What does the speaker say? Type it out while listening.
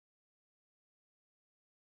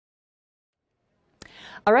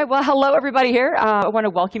All right, well, hello, everybody here. I want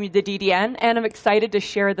to welcome you to DDN, and I'm excited to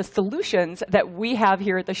share the solutions that we have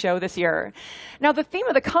here at the show this year. Now, the theme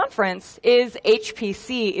of the conference is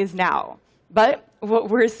HPC is now. But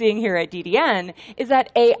what we're seeing here at DDN is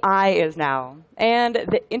that AI is now. And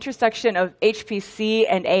the intersection of HPC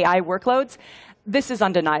and AI workloads, this is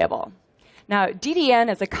undeniable. Now,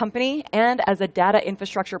 DDN as a company and as a data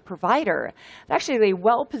infrastructure provider is actually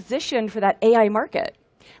well positioned for that AI market.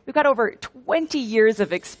 We've got over 20 years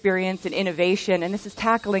of experience in innovation, and this is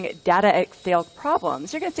tackling data at scale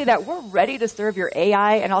problems. You're going to see that we're ready to serve your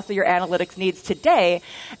AI and also your analytics needs today,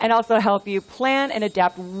 and also help you plan and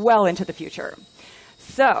adapt well into the future.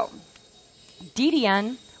 So,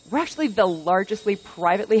 DDN, we're actually the largestly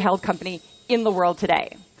privately held company in the world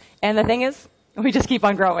today. And the thing is, we just keep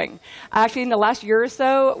on growing. Actually, in the last year or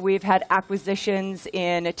so, we've had acquisitions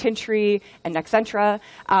in Tintri and Nexentra.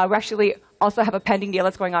 We actually also have a pending deal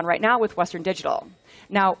that's going on right now with Western Digital.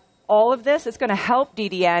 Now, all of this is going to help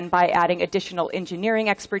DDN by adding additional engineering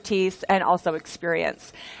expertise and also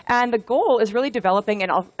experience. And the goal is really developing an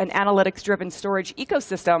analytics-driven storage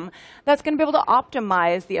ecosystem that's going to be able to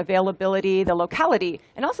optimize the availability, the locality,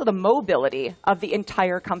 and also the mobility of the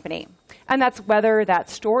entire company. And that's whether that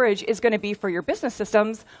storage is going to be for your business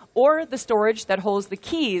systems or the storage that holds the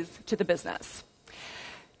keys to the business.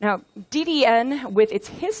 Now, DDN, with its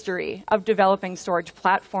history of developing storage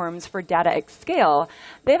platforms for data at scale,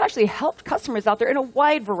 they've actually helped customers out there in a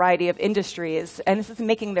wide variety of industries. And this is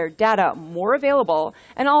making their data more available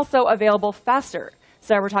and also available faster.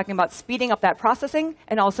 So we're talking about speeding up that processing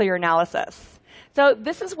and also your analysis. So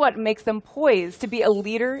this is what makes them poised to be a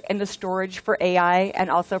leader in the storage for AI and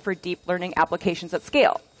also for deep learning applications at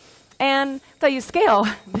scale. And to tell you scale,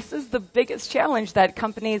 this is the biggest challenge that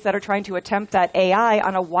companies that are trying to attempt that AI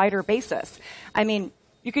on a wider basis. I mean,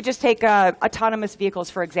 you could just take autonomous vehicles,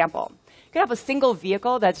 for example. You could have a single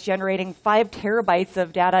vehicle that's generating 5 terabytes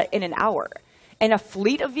of data in an hour. And a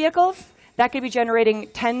fleet of vehicles, that could be generating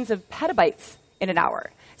tens of petabytes in an hour.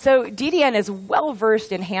 So DDN is well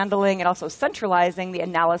versed in handling and also centralizing the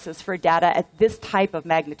analysis for data at this type of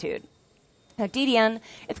magnitude. Now, DDN,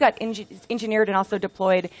 it's got engineered and also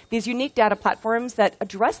deployed these unique data platforms that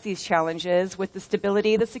address these challenges with the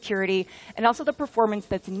stability, the security, and also the performance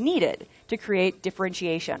that's needed to create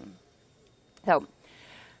differentiation. So,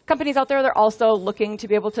 companies out there, they're also looking to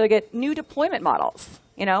be able to get new deployment models.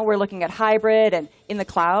 You know, we're looking at hybrid and in the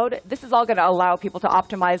cloud. This is all going to allow people to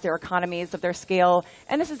optimize their economies of their scale,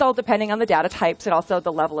 and this is all depending on the data types and also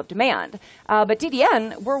the level of demand. But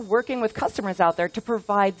DDN, we're working with customers out there to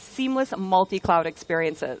provide seamless multi-cloud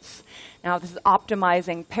experiences. Now, this is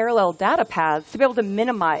optimizing parallel data paths to be able to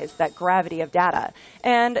minimize that gravity of data,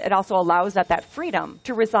 and it also allows that freedom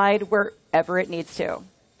to reside wherever it needs to.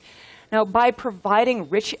 Now, by providing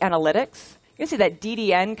rich analytics, you can see that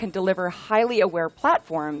DDN can deliver highly aware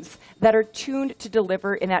platforms that are tuned to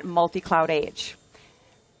deliver in that multi-cloud age.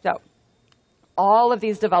 So all of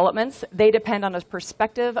these developments, they depend on a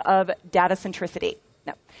perspective of data centricity.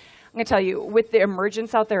 Now, I'm going to tell you, with the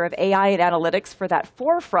emergence out there of AI and analytics for that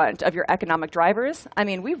forefront of your economic drivers, I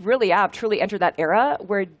mean, we really have truly entered that era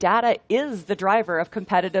where data is the driver of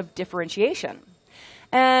competitive differentiation.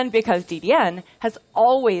 And because DDN has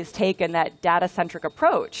always taken that data-centric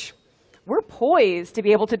approach, we're poised to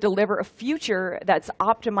be able to deliver a future that's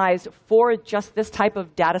optimized for just this type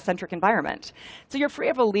of data-centric environment. So you're free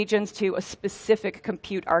of allegiance to a specific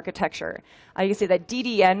compute architecture. You can see that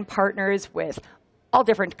DDN partners with all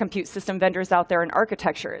different compute system vendors out there and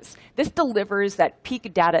architectures. This delivers that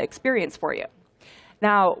peak data experience for you.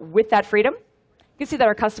 Now, with that freedom, you can see that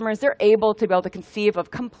our customers, they're able to conceive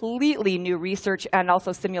of completely new research and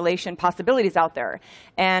also simulation possibilities out there.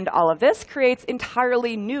 And all of this creates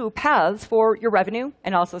entirely new paths for your revenue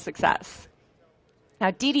and also success.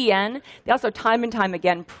 Now, DDN, they also time and time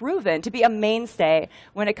again proven to be a mainstay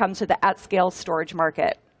when it comes to the at-scale storage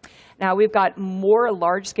market. Now, we've got more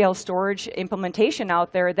large-scale storage implementation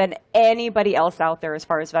out there than anybody else out there as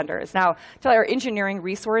far as vendors. Now, tell our engineering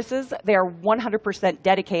resources, they are 100%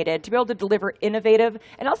 dedicated to be able to deliver innovative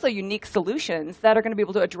and also unique solutions that are going to be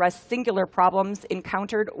able to address singular problems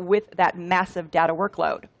encountered with that massive data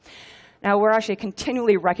workload. Now, we're actually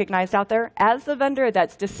continually recognized out there as the vendor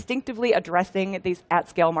that's distinctively addressing these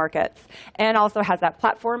at-scale markets, and also has that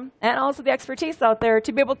platform and also the expertise out there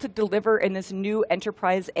to be able to deliver in this new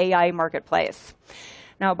enterprise AI marketplace.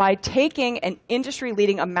 Now, by taking an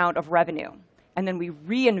industry-leading amount of revenue, and then we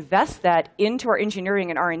reinvest that into our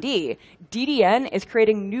engineering and R&D, DDN is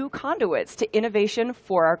creating new conduits to innovation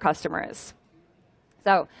for our customers.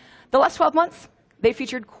 So the last 12 months, they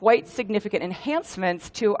featured quite significant enhancements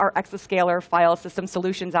to our exascalar file system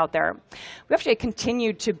solutions out there. We actually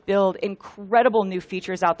continued to build incredible new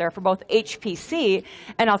features out there for both HPC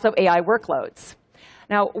and also AI workloads.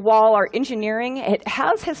 Now, while our engineering, it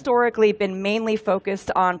has historically been mainly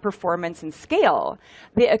focused on performance and scale,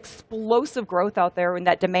 the explosive growth out there and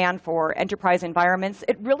that demand for enterprise environments,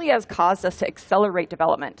 it really has caused us to accelerate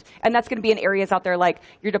development. And that's going to be in areas out there like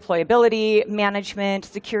your deployability, management,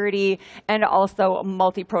 security, and also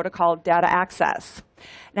multi-protocol data access.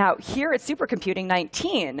 Now, here at Supercomputing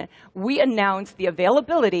 19, we announced the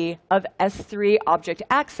availability of S3 object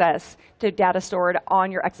access to data stored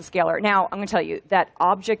on your exascalar. Now, I'm going to tell you that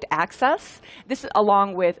object access, this is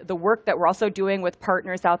along with the work that we're also doing with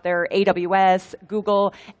partners out there, AWS,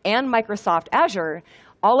 Google, and Microsoft Azure,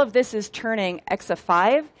 all of this is turning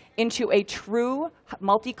Exa5 into a true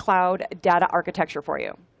multi-cloud data architecture for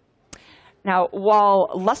you. Now, while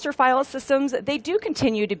Lustre file systems, they do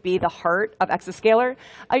continue to be the heart of Exascalar,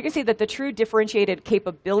 you can see that the true differentiated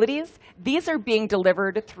capabilities, these are being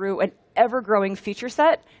delivered through an ever-growing feature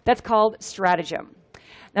set that's called Stratagem.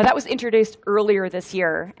 Now, that was introduced earlier this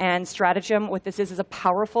year, and Stratagem, what this is a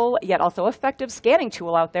powerful yet also effective scanning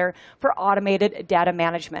tool out there for automated data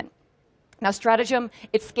management. Now, Stratagem,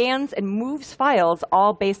 it scans and moves files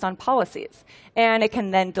all based on policies. And it can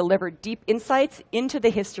then deliver deep insights into the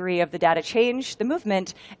history of the data change, the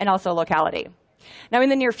movement, and also locality. Now, in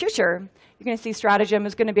the near future, you're going to see Stratagem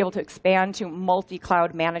is going to be able to expand to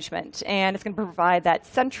multi-cloud management. And it's going to provide that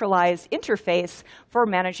centralized interface for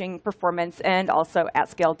managing performance and also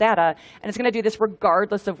at-scale data. And it's going to do this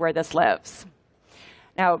regardless of where this lives.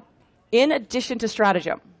 Now, in addition to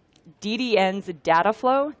Stratagem, DDN's data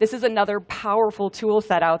flow, this is another powerful tool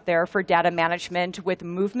set out there for data management with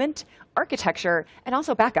movement, architecture, and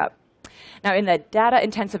also backup. Now, in the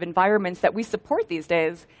data-intensive environments that we support these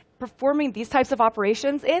days, performing these types of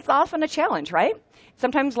operations, it's often a challenge, right?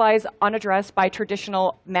 Sometimes lies unaddressed by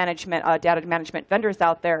traditional management, data management vendors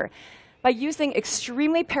out there. By using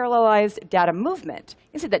extremely parallelized data movement,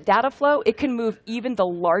 you see that data flow, it can move even the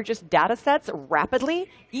largest data sets rapidly,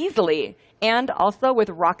 easily, and also with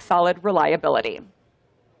rock-solid reliability.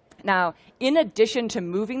 Now, in addition to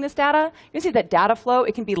moving this data, you can see that data flow,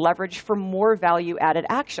 it can be leveraged for more value-added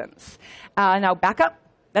actions. Now, backup,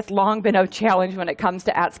 that's long been a challenge when it comes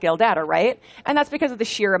to at-scale data, right? And that's because of the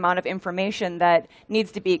sheer amount of information that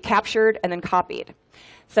needs to be captured and then copied.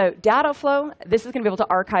 So data flow, this is going to be able to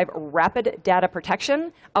archive rapid data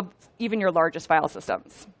protection of even your largest file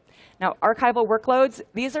systems. Now, archival workloads,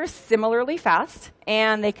 these are similarly fast,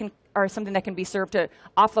 and they are something that can be served to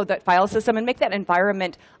offload that file system and make that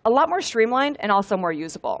environment a lot more streamlined and also more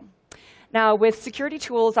usable. Now, with security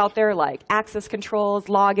tools out there like access controls,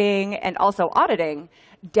 logging, and also auditing,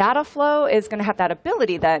 data flow is going to have that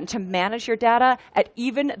ability then to manage your data at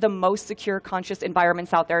even the most secure conscious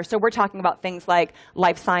environments out there. So we're talking about things like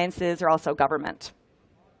life sciences or also government.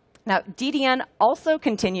 Now, DDN also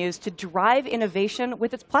continues to drive innovation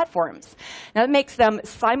with its platforms. Now, it makes them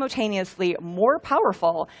simultaneously more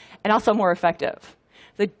powerful and also more effective.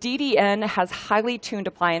 The DDN has highly tuned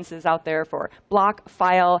appliances out there for block,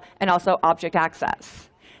 file, and also object access.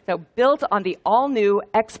 So built on the all-new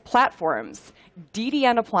X platforms,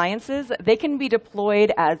 DDN appliances, they can be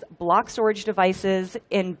deployed as block storage devices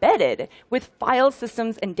embedded with file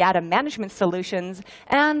systems and data management solutions.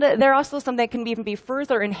 And they're also something that can even be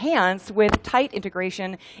further enhanced with tight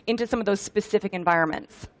integration into some of those specific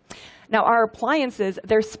environments. Now, our appliances,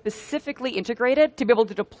 they're specifically integrated to be able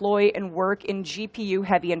to deploy and work in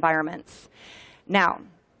GPU-heavy environments. Now,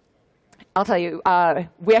 I'll tell you,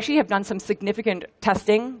 we actually have done some significant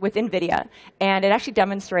testing with NVIDIA, and it actually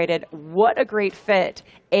demonstrated what a great fit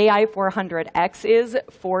AI400X is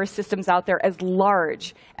for systems out there as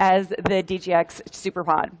large as the DGX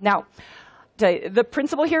SuperPod. Now, the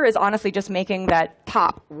principle here is honestly just making that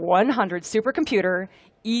top 100 supercomputer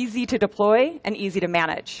easy to deploy and easy to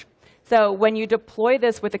manage. So when you deploy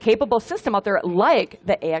this with a capable system out there like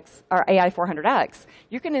the AI400X,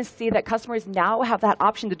 you're going to see that customers now have that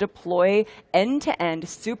option to deploy end-to-end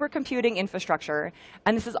supercomputing infrastructure.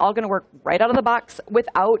 And this is all going to work right out of the box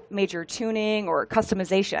without major tuning or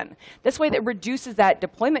customization. This way, that reduces that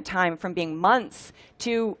deployment time from being months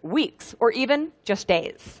to weeks or even just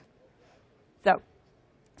days.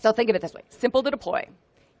 So think of it this way. Simple to deploy,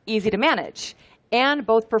 easy to manage, and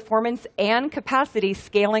both performance and capacity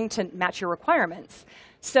scaling to match your requirements.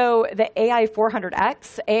 So the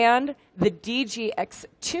AI400X and the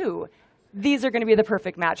DGX2, these are going to be the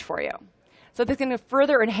perfect match for you. So this is going to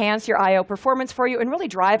further enhance your I/O performance for you and really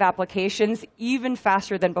drive applications even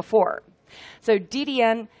faster than before. So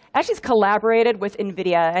DDN, actually has collaborated with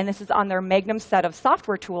NVIDIA, and this is on their Magnum set of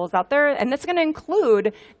software tools out there, and that's going to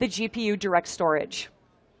include the GPU Direct Storage.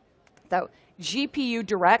 So GPU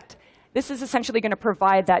Direct, this is essentially going to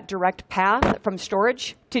provide that direct path from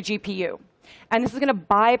storage to GPU. And this is going to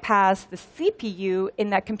bypass the CPU in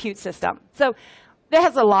that compute system. So that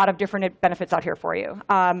has a lot of different benefits out here for you.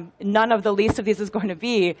 None of the least of these is going to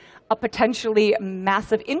be a potentially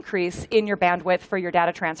massive increase in your bandwidth for your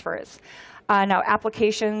data transfers. Now,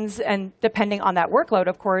 applications, and depending on that workload,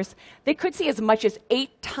 of course, they could see as much as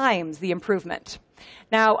 8 times the improvement.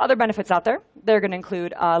 Now, other benefits out there, they're going to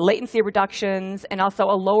include latency reductions and also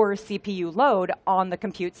a lower CPU load on the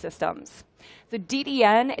compute systems. So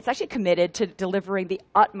DDN, it's actually committed to delivering the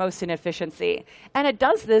utmost in efficiency. And it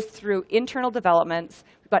does this through internal developments.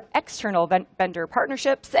 We've got external vendor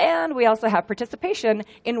partnerships, and we also have participation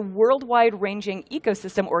in worldwide ranging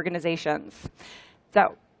ecosystem organizations.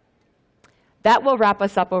 So that will wrap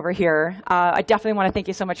us up over here. I definitely want to thank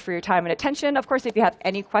you so much for your time and attention. Of course, if you have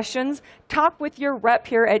any questions, talk with your rep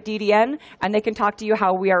here at DDN, and they can talk to you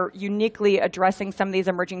how we are uniquely addressing some of these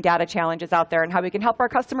emerging data challenges out there and how we can help our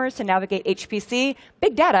customers to navigate HPC,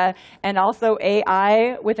 big data, and also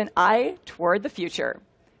AI with an eye toward the future.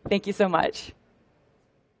 Thank you so much.